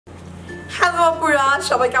Hello আপুরা,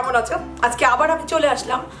 সবাই কেমন আছো? আজকে আবার আমি চলে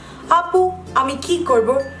আসলাম আপু আমি কি করব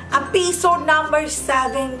এপিসোড নাম্বার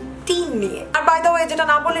 17 নিয়ে। আর বাই দ্য ওয়ে, যেটা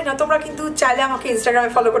না বললে না, তোমরা কিন্তু চাইলে আমাকে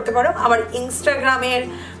ইনস্টাগ্রামে ফলো করতে পারো। আমার ইনস্টাগ্রামের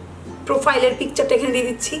প্রোফাইলের পিকচারটা এখানে দিয়ে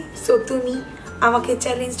দিচ্ছি, সো তুমি আমাকে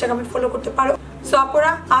চাইলে ইনস্টাগ্রামে ফলো করতে পারো। সো আপুরা,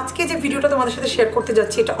 আজকে যে ভিডিওটা তোমাদের সাথে শেয়ার করতে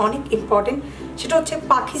যাচ্ছি এটা অনেক ইম্পর্টেন্ট। সেটা হচ্ছে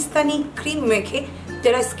পাকিস্তানি ক্রিম মেখে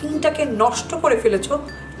যারা স্কিনটাকে নষ্ট করে ফেলেছো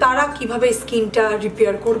তারা কিভাবে স্কিনটা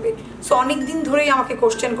রিপেয়ার করবে। সো অনেক দিন ধরেই আমাকে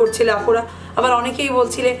কোশ্চেন করছিলে আপুরা, আবার অনেকেই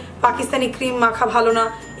বলছিলে পাকিস্তানি ক্রিম মাখা ভালো না,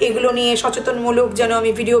 এগুলো নিয়ে সচেতনমূলক যেন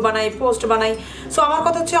আমি ভিডিও বানাই, পোস্ট বানাই। সো আমার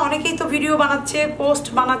কথা হচ্ছে, অনেকেই তো ভিডিও বানাচ্ছে, পোস্ট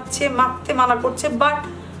বানাচ্ছে, মাখতে মানা করছে, বাট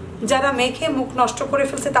যারা মেখে মুখ নষ্ট করে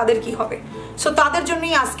ফেলছে তাদের কি হবে? সো তাদের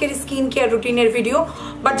জন্যই আজকের স্কিন কেয়ার রুটিনের ভিডিও।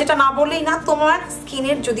 বাট যেটা না বললেই না, তোমার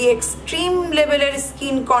স্কিনের যদি এক্সট্রিম লেভেলের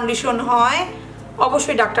স্কিন কন্ডিশন হয়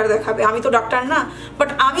অবশ্যই ডাক্তার দেখাবে। আমি তো ডাক্তার না, বাট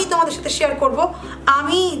আমি তোমাদের সাথে শেয়ার করব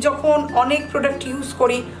আমি যখন অনেক প্রোডাক্ট ইউজ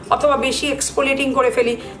করি অথবা বেশি এক্সফোলিয়েটিং করে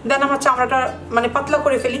ফেলি, দেন আমার চামড়াটা পাতলা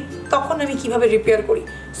করে ফেলি, তখন আমি কিভাবে রিপেয়ার করি।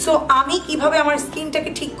 সো আমি কিভাবে আমার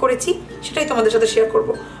স্কিনটাকে ঠিক করেছি সেটাই তোমাদের সাথে শেয়ার করব।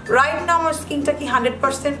 রাইট নাও আমার স্কিনটা কি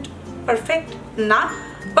 100% পারফেক্ট না,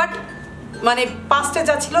 বাট পাস্টে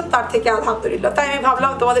যা ছিল তার থেকে আলহামদুলিল্লাহ। তাই আমি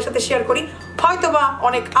ভাবলাম তোমাদের সাথে শেয়ার করি, হয়তোবা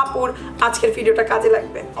অনেক আপুর আজকের ভিডিওটা কাজে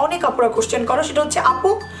লাগবে। অনেক আপুরা কোশ্চেন করো, সেটা হচ্ছে আপু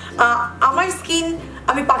আমার স্কিন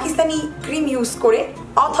আমি পাকিস্তানি ক্রিম ইউজ করে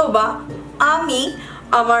অথবা আমি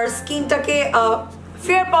আমার স্কিনটাকে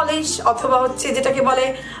ফেয়ার পলিশ অথবা হচ্ছে যেটাকে বলে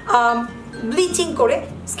ব্লিচিং করে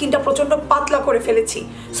স্কিনটা প্রচণ্ড পাতলা করে ফেলেছি।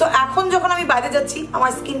 সো এখন যখন আমি বাইরে যাচ্ছি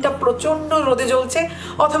আমার স্কিনটা প্রচণ্ড রোদে জ্বলছে,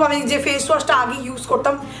 অথবা আমি যে ফেস ওয়াশটা আগে ইউজ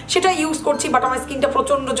করতাম সেটা ইউজ করছি, বাট আমার স্কিনটা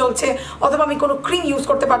প্রচণ্ড জ্বলছে, অথবা আমি কোনো ক্রিম ইউজ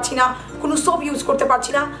করতে পারছি না, কোনো সোপ ইউজ করতে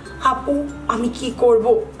পারছি না। আপু আমি কি করব?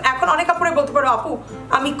 এখন অনেক আপুরে বলতে পারো, আপু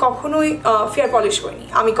আমি কখনোই ফেয়ার পলিশ করিনি,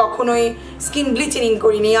 আমি কখনোই স্কিন ব্লিচিং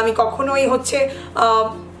করিনি, আমি কখনোই হচ্ছে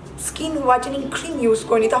স্কিন হোয়াইটেনিং ক্রিম ইউজ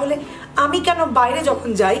করিনি, তাহলে আমি কেন বাইরে যখন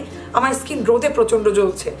যাই আমার স্কিন রোদে প্রচণ্ড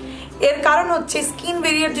জ্বলছে? এর কারণ হচ্ছে স্কিন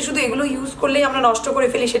ব্যারিয়ার যে শুধু এগুলো ইউজ করলেই আমরা নষ্ট করে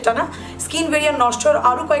ফেলি সেটা না, স্কিন ব্যারিয়ার নষ্ট হওয়ার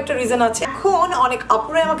আরও কয়েকটা রিজন আছে। এখন অনেক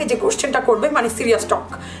আপুরাই আমাকে যে কোশ্চেনটা করবে, সিরিয়াস টক,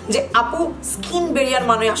 যে আপু স্কিন ব্যারিয়ার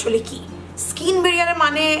মানে আসলে কি? স্কিন ব্যারিয়ারের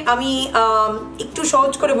মানে আমি একটু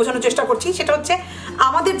সহজ করে বোঝানোর চেষ্টা করছি। সেটা হচ্ছে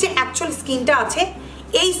আমাদের যে অ্যাকচুয়াল স্কিনটা আছে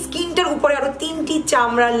এই স্কিনটার উপরে আরো 3টি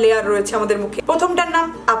চামড়ার লেয়ার রয়েছে আমাদের মুখে। প্রথমটার নাম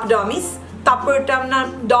আপডার্মিস, তারপরটার নাম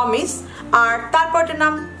ডার্মিস, আর তারপরটার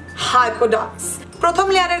নাম হাইপোডার্মিস। প্রথম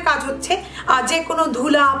লেয়ারের কাজ হচ্ছে যে কোনো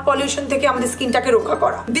ধুলা পলিউশন থেকে আমাদের স্কিনটাকে রক্ষা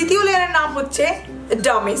করা। দ্বিতীয় লেয়ারের নাম হচ্ছে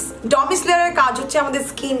ডার্মিস। ডার্মিস লেয়ারের কাজ হচ্ছে আমাদের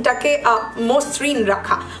স্কিনটাকে মসৃণ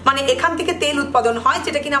রাখা, এখান থেকে তেল উৎপাদন হয়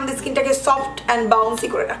যেটা কিনা আমাদের স্কিনটাকে সফট অ্যান্ড বাউন্সি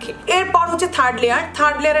করে রাখে। এরপর হচ্ছে থার্ড লেয়ার।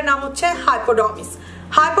 থার্ড লেয়ারের নাম হচ্ছে হাইপোডার্মিস।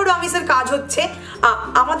 হাইপোডার্মিসের কাজ হচ্ছে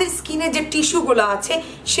আমাদের স্কিনে যে টিস্যুগুলো আছে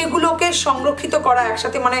সেগুলোকে সংরক্ষিত করা,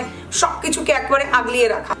 একসাথে সবকিছুকে একবারে আগলিয়ে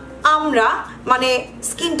রাখা। আমরা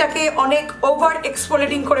স্কিনটাকে অনেক ওভার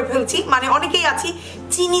এক্সফোলিয়েটিং করে ফেলছি, অনেকেই আছি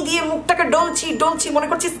চিনি দিয়ে মুখটাকে ডলছি মনে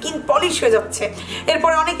করছি স্কিন পলিশ হয়ে যাচ্ছে।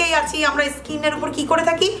 এরপরে অনেকেই আছি আমরা স্কিনের উপর কি করে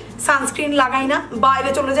থাকি, সানস্ক্রিন লাগাই না, বাইরে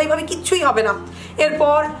চলে যাই, ভাবে কিচ্ছুই হবে না।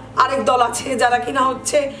 এরপর আরেক দল আছে যারা কিনা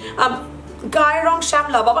হচ্ছে গায়ের রং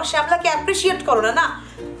শ্যামলা, বাবা শ্যামলাকে অ্যাপ্রিসিয়েট করো না,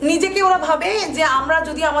 নিজেকে ওরা ভাবে যে আমরা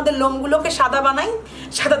যদি আমাদের লোমগুলোকে সাদা বানাই,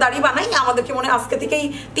 সাদা দাড়ি বানাই, আমাদেরকে মনে আজকে থেকেই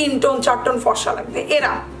 3 টোন 4 টোন ফর্সা লাগবে।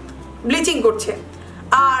 এরা ব্লিচিং করছে।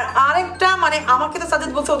 আর আরেকটা আমাকে তো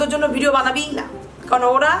সাজেদ বলছে ওদের জন্য ভিডিও বানাবেই না, কারণ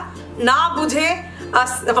ওরা না বুঝে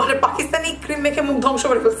পাকিস্তানি ক্রিম মেখে মুখ ধ্বংস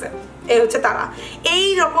করে ফেলছে। এই হচ্ছে তারা। এই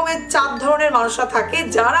রকমের 4 ধরনের মানুষরা থাকে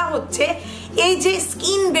যারা হচ্ছে এই যে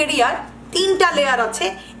স্কিন ব্যারিয়ার 3টা লেয়ার আছে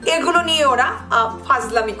এগুলো নিয়ে ওরা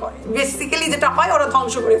ফাজলামি করে। বেসিক্যালি যেটা হয় ওরা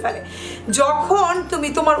ধ্বংস করে ফেলে। যখন তুমি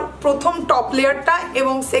তোমার প্রথম টপ লেয়ারটা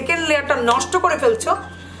এবং সেকেন্ড লেয়ারটা নষ্ট করে ফেলছো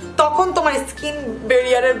তখন তোমার স্কিন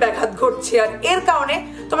ব্যারিয়ারের ব্যাঘাত ঘটছে, আর এর কারণে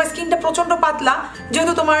তোমার স্কিনটা প্রচন্ড পাতলা,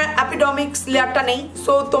 যেহেতু তোমার অ্যাপিডার্মিক্স লেয়ারটা নেই,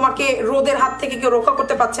 সো তোমাকে রোদের হাত থেকে কেউ রক্ষা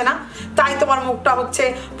করতে পারছে না, তাই তোমার মুখটা হচ্ছে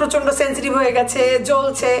প্রচন্ড সেন্সিটিভ হয়ে গেছে,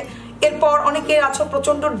 জ্বলছে। এরপর অনেকে আছো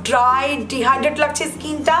প্রচন্ড ড্রাই, ডিহাইড্রেট লাগছে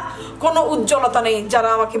স্কিনটা, কোনো উজ্জ্বলতা নেই। যারা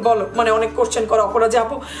আমাকে বলো অনেক কোশ্চেন করো অপরা যে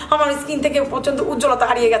আপু আমার স্কিন থেকে প্রচন্ড উজ্জ্বলতা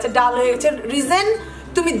হারিয়ে গেছে, ডাল হয়ে গেছে। রিজন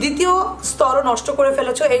তুমি দ্বিতীয় স্তরও নষ্ট করে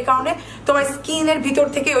ফেলেছো, এই কারণে তোমার স্কিনের ভিতর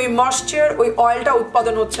থেকে ওই ময়েশ্চার, ওই অয়েলটা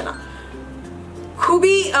উৎপাদন হচ্ছে না।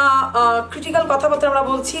 খুবই ক্রিটিক্যাল কথাবার্তা আমরা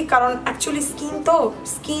বলছি, কারণ অ্যাকচুয়ালি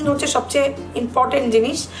স্কিন হচ্ছে সবচেয়ে ইম্পর্টেন্ট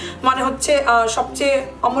জিনিস, হচ্ছে সবচেয়ে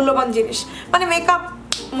অমূল্যবান জিনিস। মেকআপ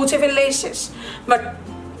মুছে ফেললেই শেষ, বাট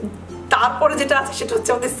তারপরে যেটা আছে সেটা হচ্ছে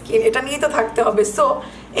আমাদের স্কিন, এটা নিয়েই তো থাকতে হবে। সো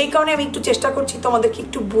এই কারণে আমি একটু চেষ্টা করছি তোমাদেরকে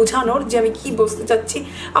একটু বোঝানোর যে আমি কি বলতে চাচ্ছি।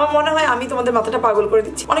 আমার মনে হয় আমি তোমাদের মাথাটা পাগল করে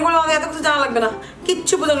দিচ্ছি। অনেক বলে আমাদের এত কিছু জানা লাগবে না,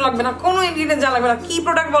 কিচ্ছু বোঝানো লাগবে না, কোনো ইনগ্রিডিয়েন্ট জানা লাগবে না, কি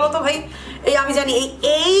প্রোডাক্ট বলো তো ভাই। এই আমি জানি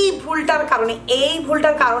এই ভুলটার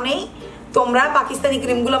কারণেই তোমরা পাকিস্তানি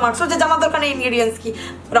ক্রিমগুলো মাখছো যে জানার দরকার নেই ইনগ্রিডিয়েন্টস কি,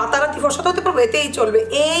 রাতারাতি ফসা হতে পারবো, এতেই চলবে।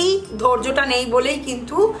 এই ধৈর্যটা নেই বলেই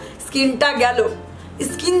কিন্তু স্কিনটা গেল।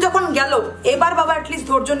 স্কিন যখন গেল, এবার বাবা অ্যাটলিস্ট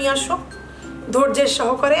ধৈর্য নিয়ে আসো। ধৈর্যের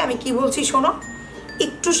সহকারে আমি কি বলছি শোনো,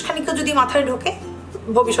 একটু খানিকও যদি মাথায় ঢোকে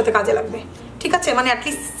ভবিষ্যতে কাজে লাগবে, ঠিক আছে? মানে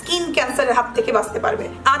অ্যাটলিস্ট স্কিন ক্যান্সারের হাত থেকে বাঁচতে পারবে।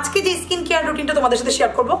 আজকে যে স্কিন কেয়ার রুটিনটা তোমাদের সাথে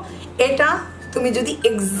শেয়ার করবো, এটা তুমি যদি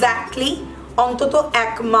এক্স্যাক্টলি অন্তত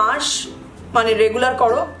 1 মাস মানে রেগুলার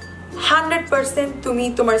করো, 100% তুমি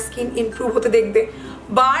তোমার স্কিন ইমপ্রুভ হতে দেখবে।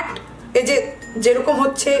 বাট এই যে যেরকম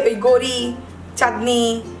হচ্ছে ওই গড়ি, চাঁদনি,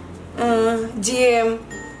 জিএম,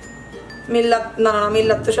 মিল্লাত, না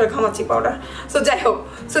মিল্লাত তো সব ঘামাচি পাউডার, সো যাই হোক,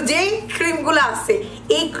 সো যেই ক্রিমগুলো আছে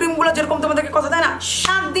এই ক্রিমগুলো যেরকম তোমাদেরকে কথা দেয় না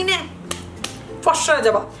 7 দিনে ফর্সা হয়ে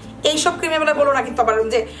যাবা, এইসব ক্রিমের বেলা বলো না কিন্তু আবার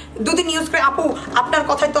যে 2 দিন ইউজ করে আপু আপনার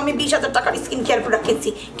কথায় তো আমি 20,000 টাকার স্কিন কেয়ার প্রোডাক্ট কিনছি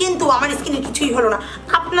কিন্তু আমার স্কিনের কিছুই হলো না।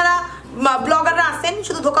 আপনারা ব্লগাররা আছেন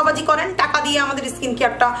শুধু ধোকাবাজি করেন, টাকা দিয়ে আমাদের স্কিন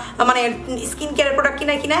কেয়ারটা মানে স্কিন কেয়ার প্রোডাক্ট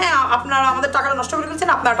কিনায় আপনারা আমাদের টাকাটা নষ্ট করে ফেলছেন,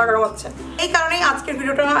 আপনারা টাকা কামাচ্ছেন। এই কারণেই আজকের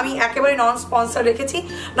ভিডিওটা আমি একেবারে নন স্পন্সর রেখেছি,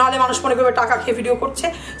 নাহলে মানুষ মনে করবে টাকা খেয়ে ভিডিও করছে।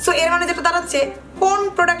 সো এর মানে যেটা দাঁড়াচ্ছে, কোন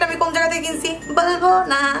প্রোডাক্ট আমি কোন জায়গা থেকে কিনছি বলবো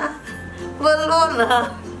না,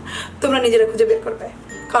 তোমরা নিজেরা খুঁজে বের করবে।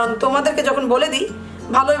 কারণ তোমাদেরকে যখন বলে দিই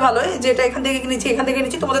ভালোই যে এটা এখান থেকে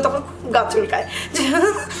কিনেছি তোমাদের তখন খুব গা চুলকায় যে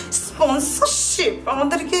স্পন্সরশিপ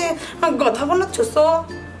আমাদেরকে কথা বলাচ্ছ। সো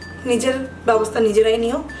নিজের ব্যবস্থা নিজেরাই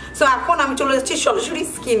নিও। সো এখন আমি চলে যাচ্ছি সরাসরি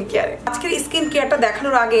স্কিন কেয়ারে। আজকের স্কিন কেয়ারটা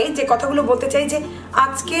দেখানোর আগে যে কথাগুলো বলতে চাই যে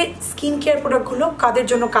আজকের স্কিন কেয়ার প্রোডাক্টগুলো কাদের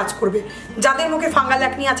জন্য কাজ করবে। যাদের মুখে ফাঙ্গাল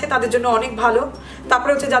অ্যাকনি আছে তাদের জন্য অনেক ভালো,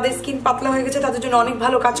 তারপরে হচ্ছে যাদের স্কিন পাতলা হয়ে গেছে তাদের জন্য অনেক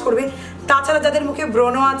ভালো কাজ করবে। তাছাড়া যাদের মুখে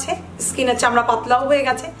ব্রণ আছে, স্কিনের চামড়া পাতলাও হয়ে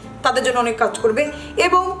গেছে তাদের জন্য অনেক কাজ করবে।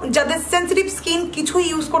 এবং যাদের সেন্সিটিভ স্কিন কিছুই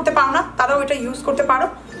ইউজ করতে পারো না তারাও এটা ইউজ করতে পারো,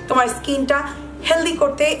 তোমার স্কিনটা হেলদি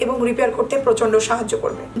করতে এবং রিপেয়ার করতে প্রচন্ড সাহায্য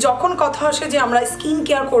করবে। যখন কথা আসে যে আমরা স্কিন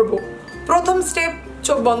কেয়ার করব, প্রথম স্টেপ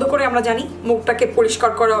চোখ বন্ধ করে আমরা জানি মুখটাকে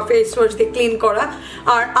পরিষ্কার করা, ফেস ওয়াশ দিয়ে ক্লিন করা।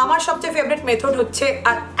 আর আমার সবচেয়ে ফেভারিট মেথড হচ্ছে,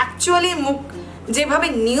 আর অ্যাকচুয়ালি মুখ যেভাবে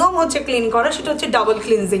নিয়ম হচ্ছে ক্লিন করা, সেটা হচ্ছে ডাবল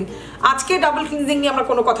ক্লিনজিং। আজকে ডাবল ক্লিনজিং নিয়ে আমরা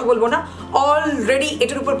কোনো কথা বলবো না, অলরেডি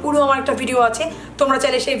এটার উপর পুরো আমার একটা ভিডিও আছে, তোমরা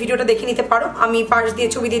চাইলে সেই ভিডিওটা দেখে নিতে পারো, আমি পাশ দিয়ে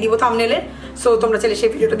ছবি দিয়ে দিব থাম্বনেলের, সো তোমরা চাইলে সেই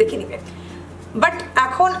ভিডিওটা দেখে নিবে। বাট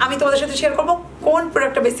এখন আমি তোমাদের সাথে শেয়ার করবো কোন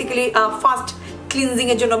প্রোডাক্টটা বেসিক্যালি ফাস্ট ক্লিনজিং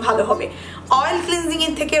এর জন্য ভালো হবে। অয়েল ক্লিনজিং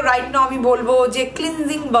এর থেকে রাইট নাও আমি বলবো যে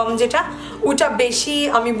ক্লিনজিং বাম যেটা, ওটা বেশি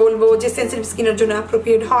আমি বলবো যে সেনসিটিভ স্কিনের জন্য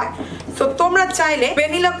অ্যাপ্রোপ্রিয়েট হয়। সো তোমরা চাইলে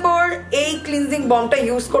ভ্যানিলা কোর এই ক্লিনজিং বামটা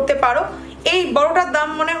ইউজ করতে পারো। এই বড়টার দাম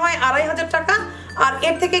মনে হয় 2,500 টাকা, আর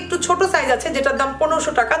এর থেকে একটু ছোট সাইজ আছে যেটার দাম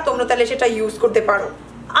 1500 টাকা, তোমরা তাহলে সেটা ইউজ করতে পারো।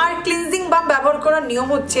 আর ক্লিনজিং বাম ব্যবহার করার নিয়ম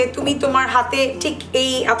হচ্ছে, তুমি তোমার হাতে ঠিক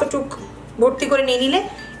এই এতটুক ভর্তি করে নিয়ে নিলে,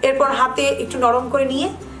 এরপর হাতে একটু নরম করে নিয়ে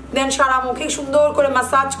দেন সারা মুখে সুন্দর করে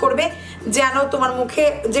ম্যাসাজ করবে, যেন তোমার মুখে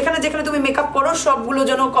যেখানে যেখানে তুমি মেকআপ করো সবগুলো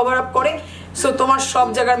যেন কভার আপ করে। সো তোমার সব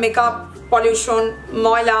জায়গার মেকআপ, পলিউশন,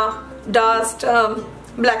 ময়লা, ডাস্ট,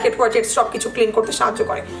 ব্ল্যাকহেড, হোয়াইটহেড সব কিছু ক্লিন করতে সাহায্য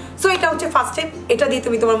করে। সো এটা হচ্ছে ফার্স্ট স্টেপ, এটা দিয়ে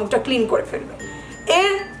তুমি তোমার মুখটা ক্লিন করে ফেলবে।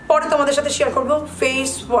 এরপরে তোমাদের সাথে শেয়ার করবো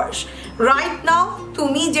ফেস ওয়াশ। রাইট নাও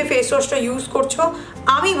তুমি যে ফেস ওয়াশটা ইউজ করছো,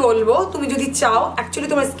 আমি বলবো তুমি যদি চাও অ্যাকচুয়ালি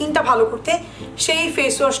তোমার স্কিনটা ভালো করতে, সেই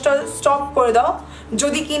ফেস ওয়াশটা স্টপ করে দাও,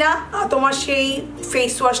 যদি কিনা তোমার সেই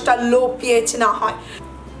ফেস ওয়াশটা লো পিএইচ না হয়।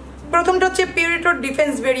 প্রথমটা হচ্ছে পিউরিটোর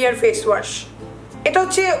ডিফেন্স ব্যারিয়ার ফেস ওয়াশ। এটা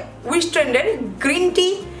হচ্ছে উইশট্রেন্ডের green tea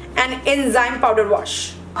and enzyme powder wash.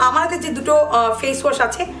 আমার হাতে যে দুটো ফেস ওয়াশ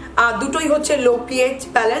আছে দুটোই হচ্ছে লো পিএইচ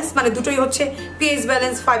ব্যালেন্স, মানে দুটোই হচ্ছে পিএইচ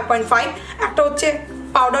ব্যালেন্স 5.5। একটা হচ্ছে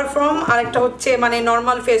পাউডার ফর্ম আর একটা হচ্ছে মানে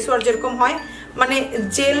নর্মাল ফেস ওয়াশ যেরকম হয়, মানে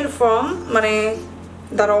জেল ফর্ম। মানে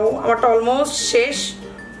দাঁড়াও আমারটা অলমোস্ট শেষ,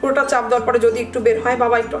 পুরোটা চাপ দেওয়ার পরে যদি একটু বের হয়,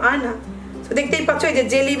 বাবা একটু আয় না, তো দেখতেই পাচ্ছ এই যে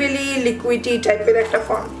জেলি বেলি লিকুইডি টাইপের একটা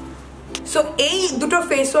ফর্ম। সো এই দুটো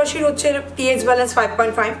ফেস ওয়াশের হচ্ছে পিএইচ ব্যালেন্স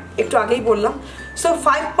 5.5, একটু আগেই বললাম। সো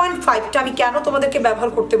 5.5টা আমি কেন তোমাদেরকে ব্যবহার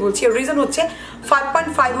করতে বলছি, এর রিজন হচ্ছে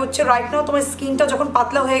 5.5 হচ্ছে রাইট নাও তোমার স্কিনটা যখন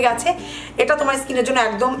পাতলা হয়ে গেছে, এটা তোমার স্কিনের জন্য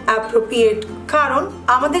একদম অ্যাপ্রোপ্রিয়েট। কারণ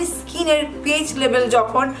আমাদের স্কিনের পিএইচ লেভেল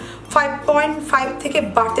যখন 5.5 থেকে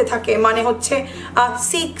বাড়তে থাকে, মানে হচ্ছে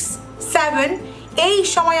 6, 7, এই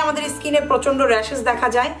সময় আমাদের স্কিনে প্রচণ্ড র্যাশেস দেখা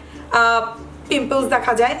যায়, পিম্পলস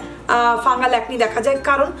দেখা যায়, ফাঙ্গাল অ্যাকনি দেখা যায়,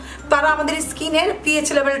 কারণ তারা আমাদের স্কিনের পিএইচ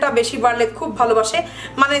লেভেলটা বেশি বাড়লে খুব ভালোবাসে।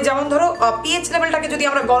 মানে যেমন ধরো পিএইচ লেভেলটাকে যদি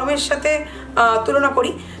আমরা গরমের সাথে তুলনা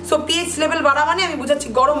করি, সো পিএইচ লেভেল বাড়া মানে আমি বুঝাচ্ছি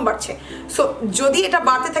গরম বাড়ছে। সো যদি এটা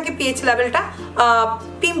বাড়তে থাকে পিএইচ লেভেলটা,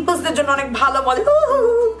 পিম্পলসদের জন্য অনেক ভালো, মজা,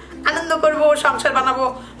 আনন্দ করবো, সংসার বানাবো,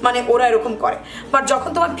 মানে ওরা এরকম করে। বাট যখন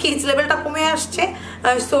তোমার পিএইচ লেভেলটা কমে আসছে,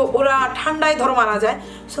 সো ওরা ঠান্ডায় ধরো মারা যায়।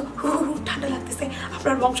 সো ঠান্ডা লাগতেছে,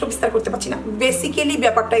 আপনার বংশ বিস্তার করতে পারছি না, বেসিক্যালি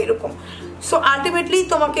ব্যাপারটা এরকম। সো আলটিমেটলি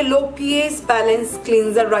তোমাকে লো pH balance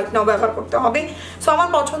cleanser right now ব্যবহার করতে হবে। সো আমার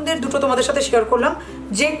পছন্দের দুটো তোমাদের সাথে শেয়ার করলাম,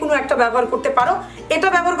 যে কোনো একটা ব্যবহার করতে পারো। এটা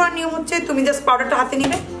ব্যবহার করার নিয়ম হচ্ছে তুমি জাস্ট পাউডারটা হাতে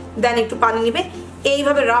নিবে, দেন একটু পানি নিবে,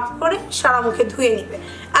 এইভাবে রাব করে সারা মুখে ধুয়ে নিবে।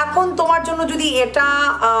 এখন তোমার জন্য যদি এটা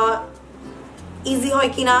ইজি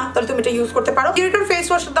হয় কিনা, তাহলে তুমি এটা ইউজ করতে পারো। পিউরিটোর ফেস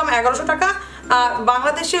ওয়াশের দাম 1100 টাকা,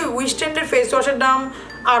 বাংলাদেশে উইশট্রেন্ডের ফেস ওয়াশের দাম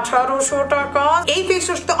 1800 টাকা। এই ফেস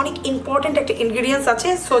ওয়াশটা অনেক ইম্পর্টেন্ট একটা ইনগ্রিডিয়েন্টস আছে।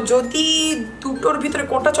 সো যদি দুটোর ভিতরে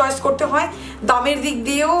কোনটা চয়েস করতে হয়, দামের দিক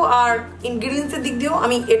দিয়েও আর ইনগ্রিডিয়েন্টসের দিক দিয়েও,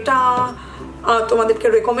 আমি এটা তোমাদেরকে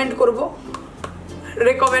রেকমেন্ড করবো।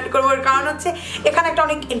 কারণ হচ্ছে এখানে একটা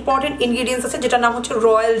অনেক ইম্পর্টেন্ট ইনগ্রিডিয়েন্টস আছে, যেটার নাম হচ্ছে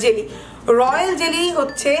রয়্যাল জেলি। রয়্যাল জেলি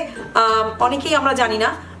হচ্ছে অনেকেই আমরা জানি না,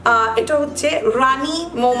 এটা হচ্ছে রানী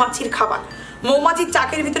মৌমাছির খাবার। মৌমাছির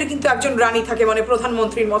চাকের ভিতরে কিন্তু একজন রানী থাকে, মানে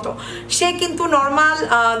প্রধানমন্ত্রীর মতো। সে কিন্তু নর্মাল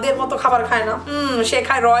দের মতো খাবার খায় না, সে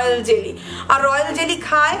খায় রয়্যাল জেলি। আর রয়্যাল জেলি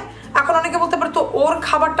খায়, এখন অনেকে বলতে পারে তো ওর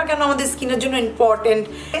খাবারটা কেন আমাদের স্কিনের জন্য ইম্পর্টেন্ট।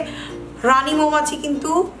 রানী মৌমাছি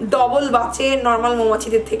কিন্তু ডবল বাঁচে নর্মাল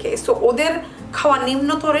মৌমাছিদের থেকে। সো ওদের খাওয়া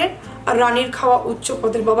নিম্নতরের আর রানীর খাওয়া উচ্চ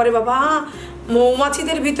পদের। বাবারে বাবা,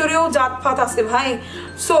 মৌমাছিদের ভিতরেও জাতপাত আছে ভাই।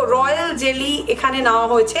 সো রয়্যাল জেলি এখানে নেওয়া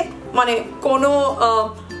হয়েছে, মানে কোনো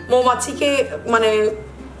মৌমাছিকে মানে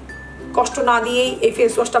কষ্ট না দিয়েই এই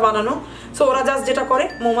ফেস ওয়াশটা বানানো। সো ওরা জাস্ট যেটা করে,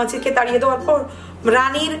 মৌমাছিকে তাড়িয়ে দেওয়ার পর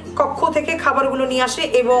রানীর কক্ষ থেকে খাবারগুলো নিয়ে আসে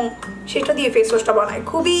এবং সেটা দিয়ে ফেস ওয়াশটা বানায়।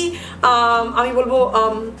 খুবই আমি বলবো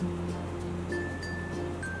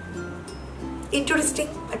ইন্টারেস্টিং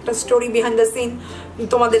একটা স্টোরি বিহাইন্ড দ্য সিন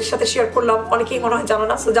তোমাদের সাথে শেয়ার করলাম। অনেকেই মনে হয় জানো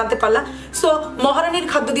না, সো জানতে পারলাম। সো মহারানীর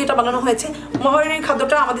খাদ্য দিয়ে এটা বানানো হয়েছে। মহারানীর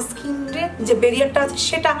খাদ্যটা আমাদের স্কিনের যে ব্যারিয়ারটা আছে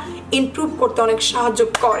সেটা ইমপ্রুভ করতে অনেক সাহায্য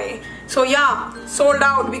করে। সো ইয়া, সোল্ড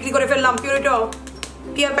আউট, বিক্রি করে ফেললাম পিউরিটো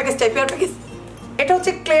পিওর প্যাকেজটাই, পিওর প্যাকেজ। এটা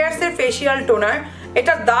হচ্ছে ক্লেয়ার্সের ফেসিয়াল টোনার।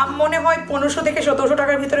 এটার দাম মনে হয় 1500 থেকে 1700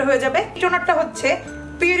 টাকার ভিতরে হয়ে যাবে। এই টোনারটা হচ্ছে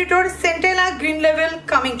পিউরিটোর centella green level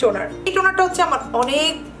coming toner. এই টোনারটা হচ্ছে আমার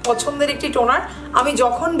অনেক পছন্দের একটি টোনার। আমি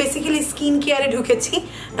যখন বেসিক্যালি স্কিন কেয়ারে ঢুকেছি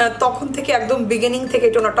তখন থেকে একদম বিগিনিং থেকে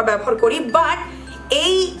টোনারটা ব্যবহার করি। বাট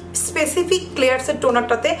এই স্পেসিফিক ক্লেয়ার্সের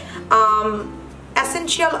টোনারটাতে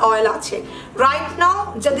এসেনশিয়াল অয়েল আছে। রাইট নাও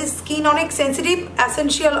যদি স্কিন অনেক সেন্সিটিভ,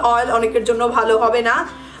 এসেনশিয়াল অয়েল অনেকের জন্য ভালো হবে না।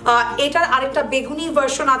 এটার আরেকটা বেগুনি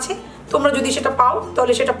ভার্সন আছে, তোমরা যদি সেটা পাও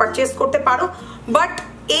তাহলে সেটা পারচেস করতে পারো। বাট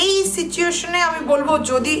এই সিচুয়েশনে আমি বলবো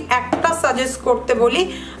যদি একটা সাজেস্ট করতে বলি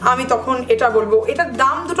আমি তখন এটা বলবো। এটার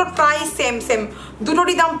দাম দুটোর প্রায় সেম,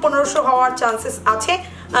 দুটোরই দাম 1500 হওয়ার চান্সেস আছে।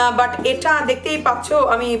 বাট এটা দেখতেই পাচ্ছ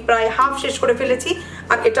আমি প্রায় হাফ শেষ করে ফেলেছি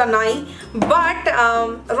আর এটা নাই। বাট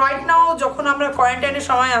রাইট নাও যখন আমরা কোয়ারেন্টাইনের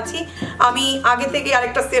সময় আছি, আমি আগে থেকে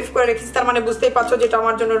আরেকটা সেভ করে রেখেছি, তার মানে বুঝতেই পারছো যেটা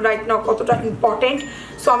আমার জন্য রাইট নাও কতটা ইম্পর্টেন্ট।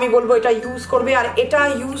 সো আমি বলবো এটা ইউজ করবে। আর এটা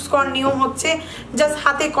ইউজ করার নিয়ম হচ্ছে জাস্ট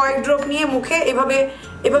হাতে কয়েক ড্রপ নিয়ে মুখে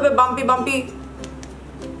এভাবে বাম্পি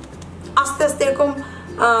আস্তে আস্তে এরকম,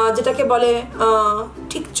 যেটাকে বলে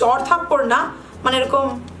ঠিক চর থাপ্পড় না, মানে এরকম,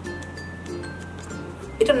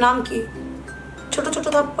 এটার নাম কি, ছোট ছোট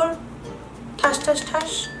থাপ্পড়, ঠাস ঠাস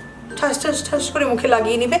ঠাস ঠাস ঠাস ঠাস করে মুখে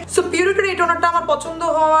লাগিয়ে নিবে। সো পিউরিটোর এই টোনারটা আমার পছন্দ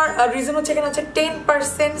হওয়ার রিজন হচ্ছে এখানে আছে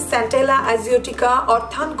 10% সেন্টেলা অ্যাজিওটিকা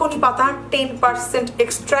অর্থানকনি পাতার 10%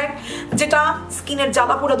 এক্সট্রাক্ট, যেটা স্কিনের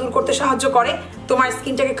জ্বালা পোড়া দূর করতে সাহায্য করে, তোমার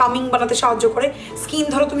স্কিনটাকে কামিং বানাতে সাহায্য করে। স্কিন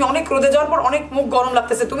ধরো তুমি অনেক রোদে যাওয়ার পর অনেক মুখ গরম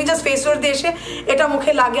লাগতেছে, তুমি জাস্ট ফেস ওয়াশ দিয়ে এসে এটা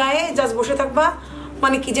মুখে লাগায়ে জাস্ট বসে থাকবা,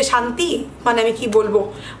 মানে কি যে শান্তি, মানে আমি কি বলবো।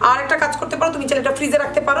 আর একটা কাজ করতে পারো, তুমি চাইলে এটা ফ্রিজে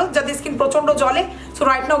রাখতে পারো যাতে স্কিন প্রচন্ড জ্বলে। সো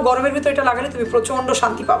রাইট নাও গরমের ভিতরে এটা লাগালে তুমি প্রচন্ড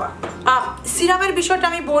শান্তি পাবা। সিরামের বিষয়টা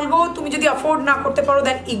আমি বলবো তুমি যদি অ্যাফোর্ড না করতে পারো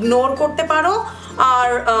দেন ইগনোর করতে পারো, আর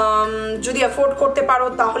যদি অ্যাফোর্ড করতে পারো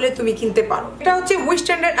তাহলে তুমি কিনতে পারো। এটা হচ্ছে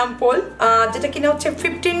উইশট্রেন্ডের অ্যাম্পোল, যেটা কিনা হচ্ছে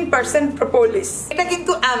 15% প্রপোলিস। এটা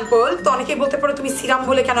কিন্তু অ্যাম্পোল, তো অনেকেই বলতে পারো তুমি সিরাম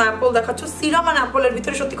বলে কেন অ্যাম্পোল দেখাচ্ছ। সিরাম আর অ্যাম্পোলের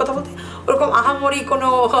ভিতরে সত্যি কথা বলতে ওরকম আহামরি কোনো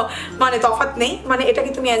মানে তফাৎ নেই, মানে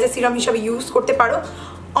এটাকে তুমি অ্যাজ এ সিরাম হিসাবে ইউজ করতে পারো।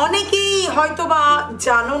 অনেকেই হয়তো বা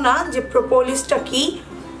জানো না যে প্রপোলিসটা কি।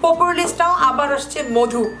 প্রপোলিসটাও আবার আসছে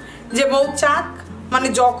মধু, যে মৌচাক, মানে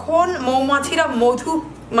যখন মৌমাছিরা মধু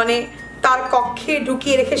মানে তার কক্ষে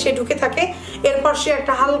ঢুকিয়ে রেখে সে ঢুকে থাকে, এরপর সে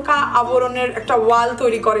একটা হালকা আবরণের একটা ওয়াল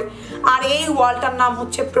তৈরি করে, আর এই ওয়ালটার নাম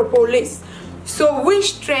হচ্ছে প্রপোলিস। সো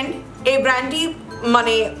Wishtrend এই ব্র্যান্ডটি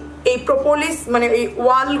মানে এই প্রোপোলিস মানে এই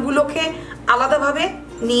ওয়ালগুলোকে আলাদাভাবে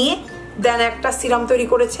নিয়ে দেন একটা সিরাম তৈরি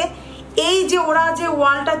করেছে। এই যে ওরা যে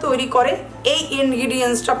ওয়ালটা তৈরি করে এই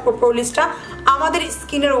ইনগ্রিডিয়েন্টসটা প্রোপোলিসটা আমাদের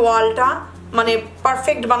স্কিনের ওয়ালটা মানে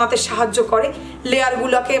পারফেক্ট বানাতে সাহায্য করে।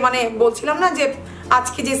 লেয়ারগুলোকে মানে বলছিলাম না যে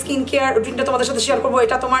আজকে যে স্কিন কেয়ার রুটিনটা তোমাদের সাথে শেয়ার করবো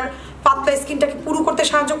এটা তোমার পাতলা স্কিনটাকে পুরো করতে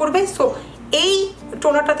সাহায্য করবে। সো এই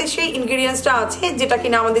টোনারটাতে সেই ইনগ্রিডিয়েন্টসটা আছে যেটা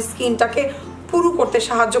কিনা আমাদের স্কিনটাকে পুরো করতে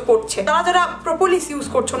সাহায্য করছে। যারা যারা প্রোপোলিস ইউজ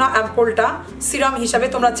করছো না অ্যাম্পোলটা সিরাম হিসাবে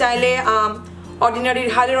তোমরা চাইলে অর্ডিনারির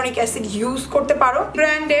হাইলোরনিক অ্যাসিড ইউজ করতে পারো।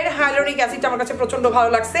 ব্র্যান্ডের হাইলোরনিক অ্যাসিডটা আমার কাছে প্রচন্ড ভালো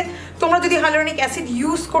লাগছে। তোমরা যদি হাইলোরনিক অ্যাসিড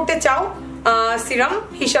ইউজ করতে চাও সিরাম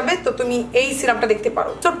হিসাবে তো তুমি এই সিরামটা দেখতে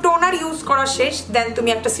পারো। তো টোনার ইউজ করা শেষ, দেন তুমি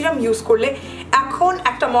একটা সিরাম ইউজ করলে এখন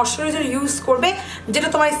একটা ময়শ্চারাইজার ইউজ করবে যেটা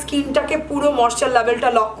তোমার স্কিনটাকে পুরো ময়শ্চার লেভেলটা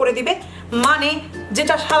লক করে দিবে, মানে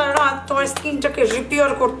যেটা সারা রাত তোমার স্কিনটাকে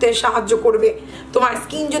রিপেয়ার করতে সাহায্য করবে। তোমার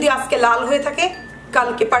স্কিন যদি আজকে লাল হয়ে থাকে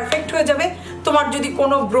কালকে পারফেক্ট হয়ে যাবে। তোমার যদি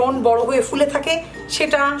কোনো ব্রণ বড় হয়ে ফুলে থাকে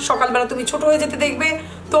সেটা সকালবেলা তুমি ছোট হয়ে যেতে দেখবে।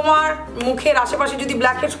 তোমার মুখের আশেপাশে যদি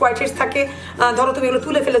ব্ল্যাক হেডস হোয়াইট হেডস থাকে, ধরো তুমি এগুলো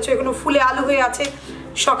তুলে ফেলেছো, এগুলো ফুলে আলু হয়ে আছে,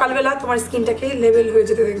 সকালবেলা তোমার স্কিনটাকে লেভেল হয়ে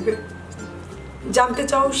যেতে দেখবে। জানতে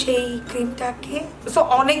চাও সেই ক্রিমটাকে? সো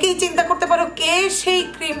অনেকেই চিন্তা করতে পারো কে সেই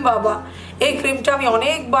ক্রিম বাবা। এই ক্রিমটা আমি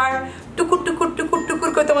অনেকবার টুকুর টুকুর টুকুর টুকুর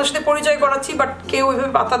করে তোমার সাথে পরিচয় করাচ্ছি, বাট কেউ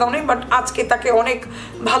ওইভাবে পাত্তা দাও নেই। বাট আজকে তাকে অনেক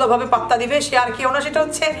ভালোভাবে পাত্তা দিবে, সে আর কেউ না, সেটা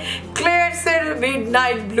হচ্ছে ক্লেয়ার্সের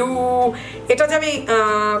মিডনাইট ব্লু। এটা যে আমি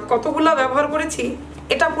কতগুলো ব্যবহার করেছি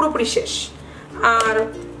এটা পুরোপুরি শেষ। আর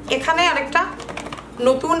এখানে আরেকটা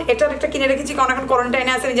নতুন এটার একটা কিনে রেখেছি, কারণ এখন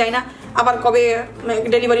কোয়ারেন্টাইনে আছে, আমি যাই না আবার কবে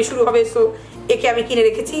ডেলিভারি শুরু হবে। সো একে আমি কিনে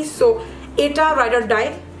রেখেছি। সো এটা রাইডার ডাই,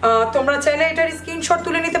 তোমরা চাইলে এটার স্ক্রিনশট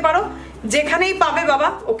তুলে নিতে পারো, যেখানেই পাবে বাবা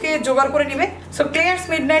ওকে জোগাড় করে নিবে। সো ক্লেয়ার্স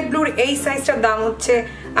মিডনাইট ব্লুর এই সাইজটার দাম হচ্ছে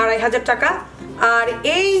 2500 টাকা, আর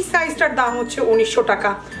এই সাইজটার দাম হচ্ছে 1900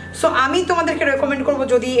 টাকা। সো আমি তোমাদেরকে রেকমেন্ড করবো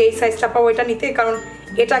যদি এই সাইজটা পাও এটা নিতে, কারণ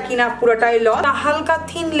এটা কিনা পুরোটাই হালকা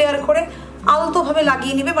থিন লেয়ার করে আলতোভাবে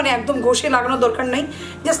লাগিয়ে নিবে, মানে একদম ঘষে লাগানোর দরকার নাই,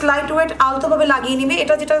 জাস্ট লাইট ওয়েট আলতোভাবে লাগিয়ে নিবে।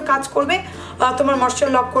 এটা যেটা কাজ করবে তোমার ময়শ্চার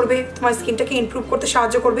লক করবে, তোমার স্কিনটাকে ইমপ্রুভ করতে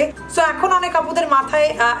সাহায্য করবে। সো এখন অনেক আপুদের মাথায়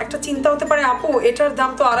একটা চিন্তা হতে পারে, আপু এটার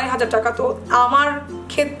দাম তো 2500 টাকা, তো আমার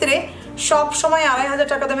ক্ষেত্রে সব সময় 2500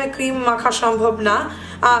 টাকা দামে ক্রিম মাখা সম্ভব না।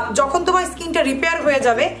 যখন তোমার স্কিনটা রিপেয়ার হয়ে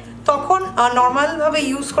যাবে তখন নর্মালভাবে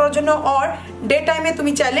ইউজ করার জন্য অর ডে টাইমে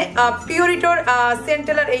তুমি চাইলে পিউরিটোর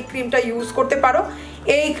সেন্টেলার এই ক্রিমটা ইউজ করতে পারো।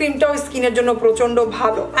 এই ক্রিমটাও স্কিনের জন্য প্রচন্ড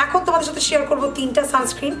ভালো। এখন তোমাদের সাথে শেয়ার করবো 3টা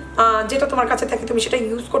সানস্ক্রিন, যেটা তোমার কাছে থাকে তুমি সেটা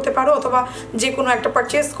ইউজ করতে পারো অথবা যে কোনো একটা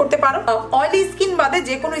পারচেস করতে পারো। অয়েলি স্কিন বাদে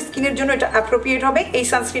যে কোনো স্কিনের জন্য এটা অ্যাপ্রোপ্রিয়েট হবে। এই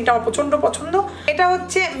সানস্ক্রিনটা আমার প্রচন্ড পছন্দ। এটা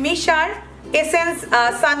হচ্ছে মিশার এসেন্স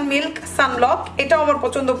সান মিল্ক সানব্লক, এটাও আমার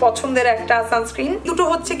প্রচন্ড পছন্দের একটা সানস্ক্রিন। দুটো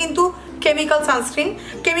হচ্ছে কিন্তু কেমিক্যাল সানস্ক্রিন।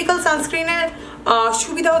 কেমিক্যাল সানস্ক্রিনের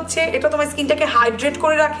সুবিধা হচ্ছে এটা তোমার স্কিনটাকে হাইড্রেট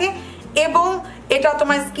করে রাখে এবং এটা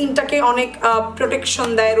তোমার স্কিনটাকে অনেক প্রোটেকশন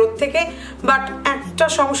দেয় রোদ থেকে। বাট একটা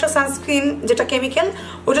সমস্যা সানস্ক্রিন যেটা কেমিক্যাল,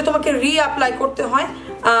 ওটা তোমাকে রিঅ্যাপ্লাই করতে হয়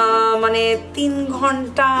মানে 3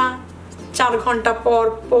 ঘন্টা 4 ঘন্টা পর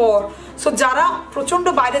পর। সো যারা প্রচন্ড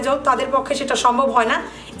বাইরে যাও তাদের পক্ষে সেটা সম্ভব হয় না।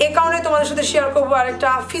 এ কারণে তোমাদের সাথে শেয়ার করবো আরেকটা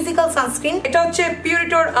ফিজিক্যাল সানস্ক্রিন। এটা হচ্ছে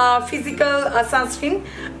পিউরিটোর ফিজিক্যাল সানস্ক্রিন।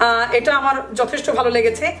 এটা আমার যথেষ্ট ভালো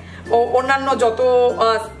লেগেছে ও অন্যান্য যত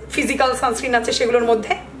ফিজিক্যাল সানস্ক্রিন আছে সেগুলোর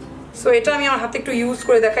মধ্যে। সো এটা আমি আমার হাতে একটু ইউজ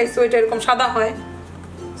করে দেখাই। সো এটা এরকম সাদা হয়।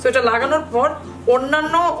 সো এটা লাগানোর পর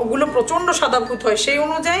অন্যান্য ওগুলো প্রচন্ড সাদা ভূত হয়, সেই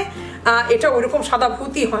অনুযায়ী এটা ওইরকম সাদা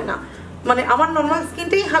ভূতই হয় না, মানে আমার নর্মাল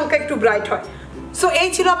স্কিনটাই হালকা একটু ব্রাইট হয়। সো এই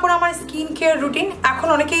ছিল আপুর আমার স্কিন কেয়ার রুটিন। এখন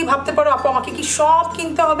অনেকেই ভাবতে পারো আপু আমাকে কি সব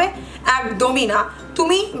কিনতে হবে? একদমই না।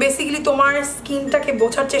 তুমি বেসিক্যালি তোমার স্কিনটাকে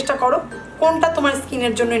বোঝার চেষ্টা করো কোনটা তোমার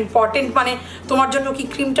স্কিনের জন্য ইম্পর্টেন্ট, মানে তোমার জন্য কি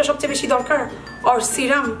ক্রিমটা সবচেয়ে বেশি দরকার, or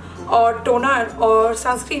serum, or toner, or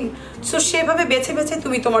sunscreen. So সেভাবে বেছে বেছে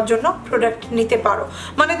তুমি তোমার জন্য প্রোডাক্ট নিতে পারো।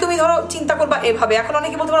 মানে তুমি ধরো চিন্তা করবা এভাবে, এখন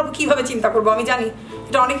অনেকে বলতে পারবো কিভাবে চিন্তা করবো, আমি জানি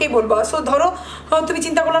এটা অনেকেই বলবো। সো ধরো তুমি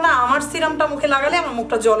চিন্তা করলো না আমার সিরামটা মুখে লাগালে আমার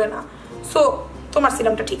মুখটা জ্বলে না, সো তোমার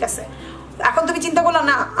সিরামটা ঠিক আছে। এখন তুমি চিন্তা করলা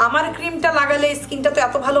না আমার ক্রিমটা লাগালে স্কিনটা তো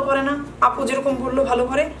এত ভালো করে না, আপু যেরকম বললো ভালো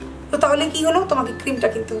করে, তো তাহলে কি হলো, তোমাকে ক্রিমটা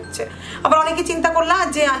কিনতে হচ্ছে। আবার অনেকে চিন্তা করলা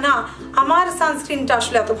যে না আমার সানস্ক্রিনটা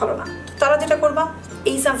আসলে এত ভালো না, তারা যেটা করবা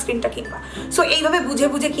এই সানস্ক্রিনটা কিনবা। সো এইভাবে বুঝে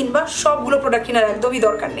বুঝে কিনবা, সবগুলো প্রোডাক্ট কেনার একদমই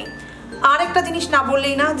দরকার নেই। আর একটা জিনিস না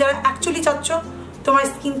বললেই না, যারা অ্যাকচুয়ালি চাচ্ছ তোমার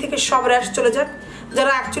স্কিন থেকে সব র্যাশ চলে যাক,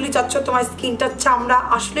 যারা অ্যাকচুয়ালি চাচ্ছ তোমার স্কিনটা চামড়া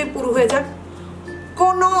আসলে পুরো হয়ে যাক,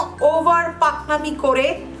 কোনো ওভার পাকনামি করে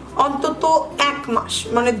অন্তত 1 মাস,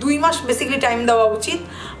 মানে 2 মাস বেসিক্যালি টাইম দেওয়া উচিত,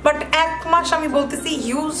 বাট 1 মাস আমি বলতেছি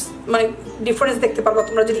ইউজ, মানে ডিফারেন্স দেখতে পারবো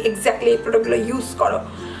তোমরা যদি এক্স্যাক্টলি এই প্রোডাক্টগুলো ইউজ করো।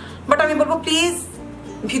 বাট আমি বলবো প্লিজ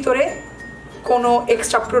ভিতরে কোনো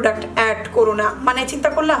এক্সট্রা প্রোডাক্ট অ্যাড করো না। মানে চিন্তা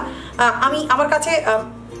করলাম আমার কাছে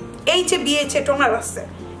এই যে BHA টোনার আসছে,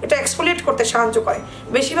 এটা এক্সফোলিয়েট করতে সাহায্য করে।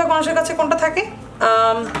 বেশিরভাগ মানুষের কাছে কোনটা থাকে,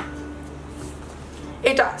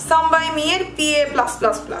 এটা সামবাইমিয়ের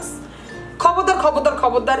PA+++। খবরদার খবরদার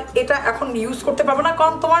খবরদার এটা এখন ইউজ করতে পারবে না,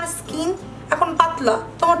 কারণ তোমার স্কিন এখন পাতলা,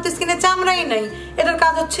 তোমার তো স্কিনে চামড়াই নাই। এটার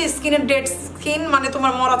কাজ হচ্ছে স্কিনের ডেড স্কিন, মানে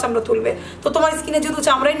তোমার মরা চামড়া তুলবে। তো তোমার স্কিনে যেহেতু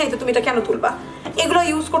চামড়াই নাই, তো তুমি এটা কেন তুলবা? এগুলো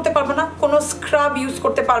ইউজ করতে পারবে না, কোনো স্ক্রাব ইউজ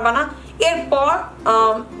করতে পারবে না। এরপর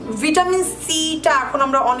ভিটামিন সিটা এখন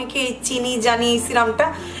আমরা অনেকেই চিনি জানি, এই সিরামটা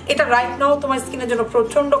এটা রাইট নাও তোমার স্কিনের জন্য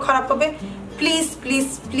প্রচন্ড খারাপ হবে। প্লিজ প্লিজ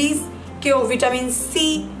প্লিজ কেউ ভিটামিন সি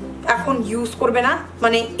এখন ইউজ করবে না,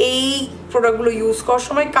 মানে এই প্রোডাক্টগুলো ইউজ করার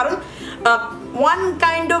সময়, কারণ ওয়ান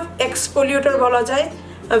কাইন্ড অফ এক্সফোলিয়েটর বলা যায়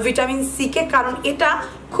ভিটামিন সি কে, কারণ এটা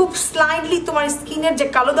খুব স্লাইডলি তোমার স্কিনের যে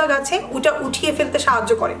কালো দাগ আছে ওটা উঠিয়ে ফেলতে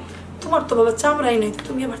সাহায্য করে। তোমার তো বাবা চামড়াই নেই,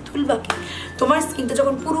 তুমি আবার তুলবা কি? তোমার স্কিনটা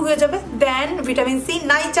যখন পুরো হয়ে যাবে দেন ভিটামিন সি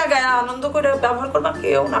নাইচা গায়ে আনন্দ করে ব্যবহার করবা,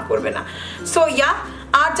 কেউ না করবে না। সো ইয়া,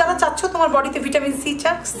 আর যারা চাচ্ছ তোমার বডিতে ভিটামিন সি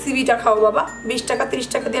চাক, সিবিটা খাও বাবা। 20 টাকা 30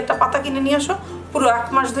 টাকা দিয়ে একটা পাতা কিনে নিয়ে আসো, পুরো 1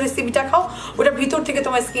 মাস ধরে সিবিটা খাও, ওটা ভিতর থেকে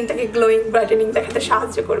তোমার স্কিনটাকে গ্লোয়িং ব্রাইটেনিং দেখাতে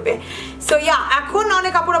সাহায্য করবে। সো ইয়া, এখন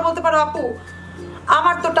অনেক আপুরা বলতে পারো আপু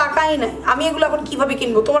আমার তো টাকাই নাই, আমি এগুলো এখন কিভাবে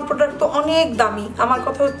কিনবো? তোমার প্রোডাক্ট তো অনেক দামি। আমার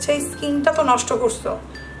কথা হচ্ছে স্কিনটা তো নষ্ট করছো,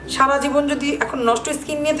 সারা জীবন যদি এখন নষ্ট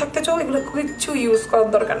স্কিন নিয়ে থাকতে চাও এগুলো কিছু ইউজ করার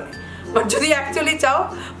দরকার নেই। বাট যদি অ্যাকচুয়ালি চাও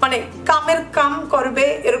মানে কামের কাম করবে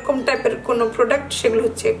এরকম টাইপের কোনো প্রোডাক্ট, সেগুলো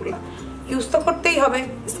হচ্ছে এগুলো ইউজ তো করতেই হবে।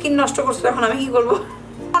 স্কিন নষ্ট করছো, এখন আমি কি করবো?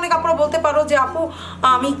 অনেক আপনারা বলতে পারো যে আপু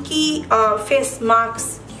আমি কি ফেস মাস্ক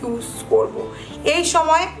ইউজ করব? এই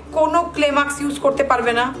সময় কোনো ক্লে মাস্ক ইউজ করতে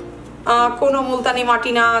পারবে না, কোনো মুলতানি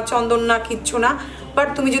মাটি না, চন্দন না, কিচ্ছু না। বাট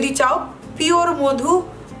তুমি যদি চাও পিওর মধু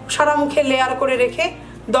সারা মুখে লেয়ার করে রেখে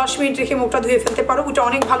 10 মিনিট রেখে মুখটা ধুয়ে ফেলতে পারো, ওটা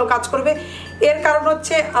অনেক ভালো কাজ করবে। এর কারণ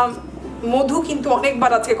হচ্ছে মধু কিন্তু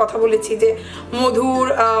অনেকবার আজকে কথা বলেছি যে মধুর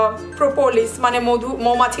প্রোপোলিস মানে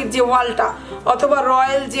মৌমাছির যে ওয়ালটা, অথবা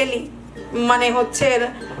রয়্যাল জেলি মানে হচ্ছে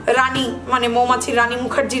রানী মানে মৌমাছির রানী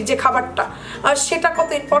মুখার্জির যে খাবারটা, সেটা কত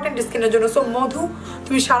ইম্পর্টেন্ট স্কিনের জন্য। সো মধু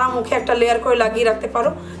তুমি সারা মুখে একটা লেয়ার করে লাগিয়ে রাখতে পারো।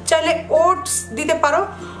 চাইলে ওটস দিতে পারো,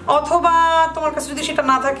 অথবা তোমার কাছে যদি সেটা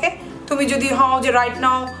না থাকে, তুমি যদি হও যে রাইট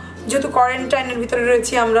নাও যেহেতু কোয়ারেন্টাইনের ভিতরে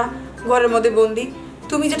রয়েছি আমরা, ঘরের মধ্যে বন্দি,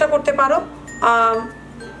 তুমি যেটা করতে পারো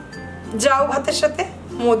যাও ভাতের সাথে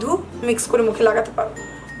মধু মিক্স করে মুখে লাগাতে পারো,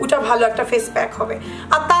 ওটা ভালো একটা ফেস প্যাক হবে।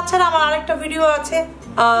 আর তাছাড়া আমার আরেকটা ভিডিও আছে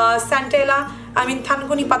সেন্টেলা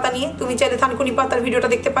থানকুনি পাতা নিয়ে, তুমি চাইলে থানকুনি পাতার ভিডিওটা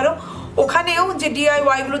দেখতে পারো। ওখানেও যে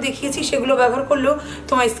DIY গুলো দেখিয়েছি সেগুলো ব্যবহার করলেও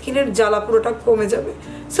তোমার স্কিনের জ্বালা পুরোটা কমে যাবে।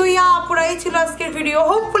 সো ইয়া পুরাই ছিল আজকের ভিডিও।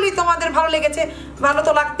 হোপফুলি তোমাদের ভালো লেগেছে, ভালো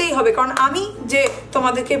তো লাগতেই হবে, কারণ আমি যে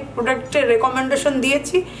তোমাদেরকে প্রোডাক্টের রেকমেন্ডেশন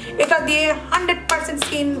দিয়েছি এটা দিয়ে 100%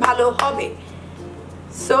 স্কিন ভালো হবে।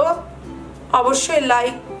 সো অবশ্যই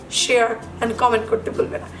লাইক শেয়ার অ্যান্ড কমেন্ট করতে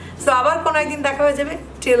ভুলবে না। সো আবার কোনো একদিন দেখা হয়ে যাবে।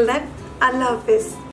 টিল দেন আল্লাহ হাফেজ।